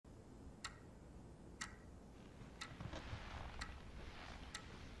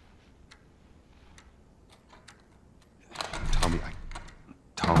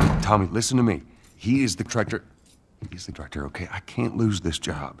Tommy, listen to me. He is the director. He's the director, okay? I can't lose this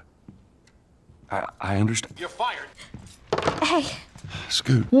job. I understand. You're fired. Hey.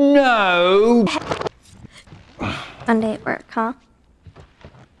 Scoot. No! Monday at work, huh?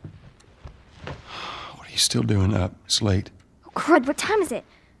 What are you still doing up? It's late. Oh, crud, what time is it?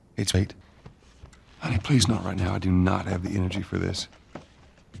 It's late. Honey, please not right now. I do not have the energy for this.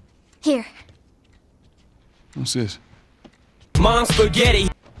 Here. What's this? Mom spaghetti!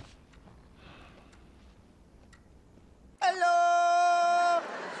 Hello!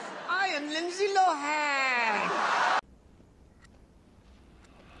 I am Lindsay Lohan!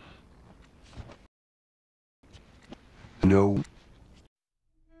 No.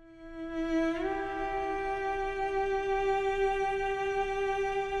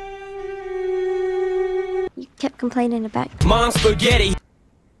 You kept complaining about Mom spaghetti!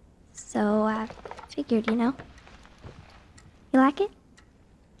 so I figured, you know. You like it?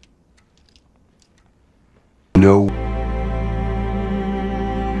 No.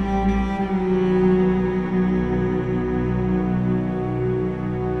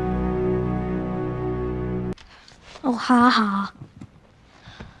 Oh, ha ha.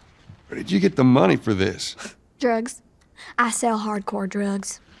 Where did you get the money for this? Drugs. I sell hardcore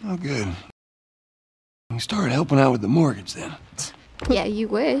drugs. Oh, good. You started helping out with the mortgage then. Yeah, you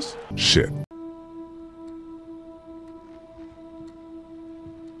wish. Shit.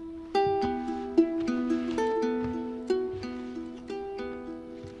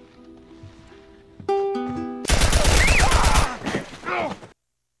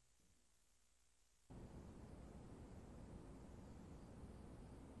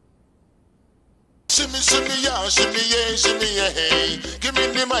 Shimmy, shimmy, yeah, shimmy, yeah, shimmy, yeah, hey. Give me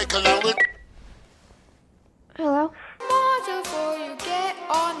the mic along with. Hello? More before you get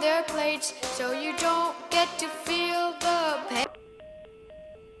on their plates, so you don't get to feel the pain.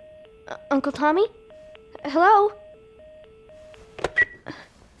 Uncle Tommy? Hello?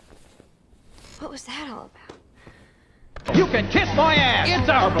 What was that all about? You can kiss my ass! It's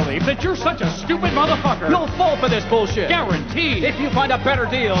our belief that you're such a stupid motherfucker. You'll fall for this bullshit. Guaranteed. If you find a better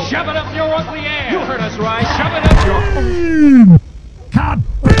deal, shove it up your ugly ass. You heard us right. Shove it up your... God.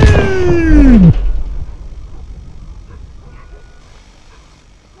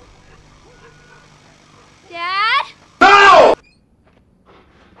 Dad? No!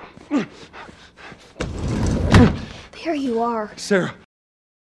 There you are. Sarah.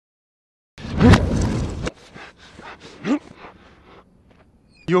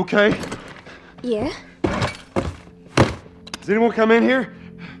 You okay? Yeah? Does anyone come in here?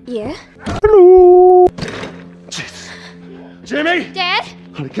 Yeah? Hello. Jimmy! Dad?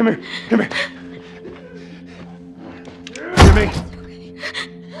 Honey, come here. Come here. Jimmy!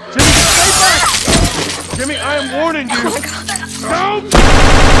 Jimmy, stay back! Jimmy, I am warning you! Oh my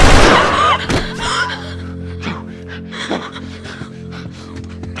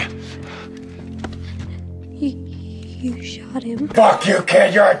You shot him. Fuck you,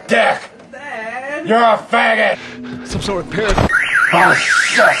 kid, you're a dick! Dad! You're a faggot! Some sort of parrot. Oh,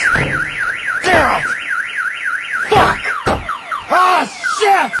 shit! Damn it! Fuck! Oh,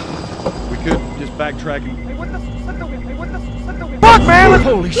 shit! We could just backtrack and... Fuck, man!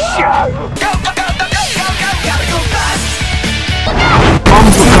 Holy shit!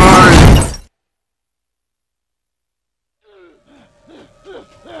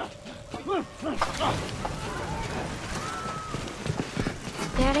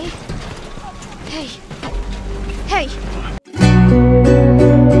 Daddy? Hey. Hey!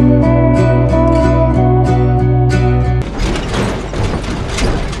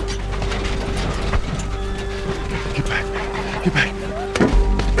 Get back. Get back.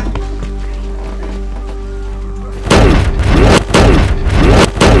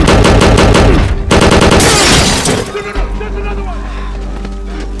 There's another one!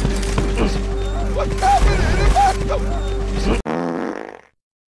 What's happening?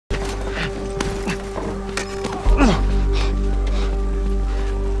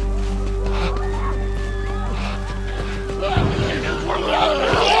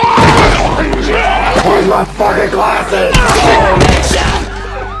 Where's my fucking glasses?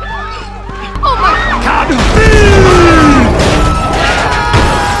 Oh my God!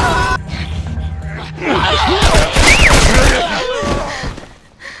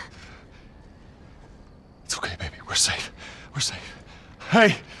 It's okay, baby. We're safe. We're safe.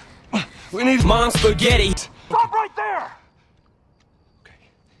 Hey, we need Mom spaghetti! Stop right there! Okay.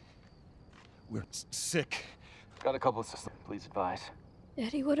 We're sick. Got a couple of systems. Please advise.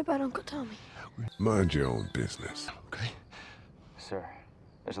 Daddy, what about Uncle Tommy? Mind your own business. Okay. Sir,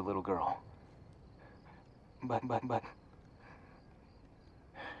 there's a little girl. But...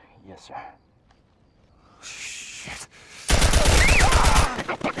 Yes, sir. Shit.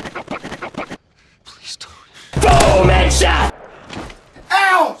 Please don't. Boom, headshot.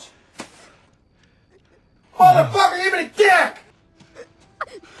 Ouch! Motherfucker, give me the kick!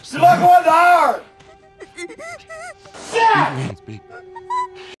 Still not going hard! Shit! Hands, babe.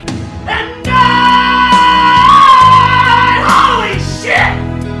 And holy shit!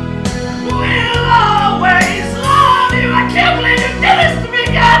 We'll always love you! I can't believe you did this to me!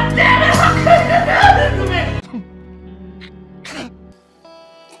 God damn it! How could you do this to me?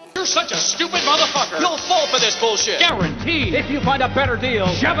 You're such a stupid motherfucker. You'll fall for this bullshit. Guaranteed. If you find a better deal,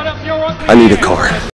 shove it up your ugly I need a ass. car.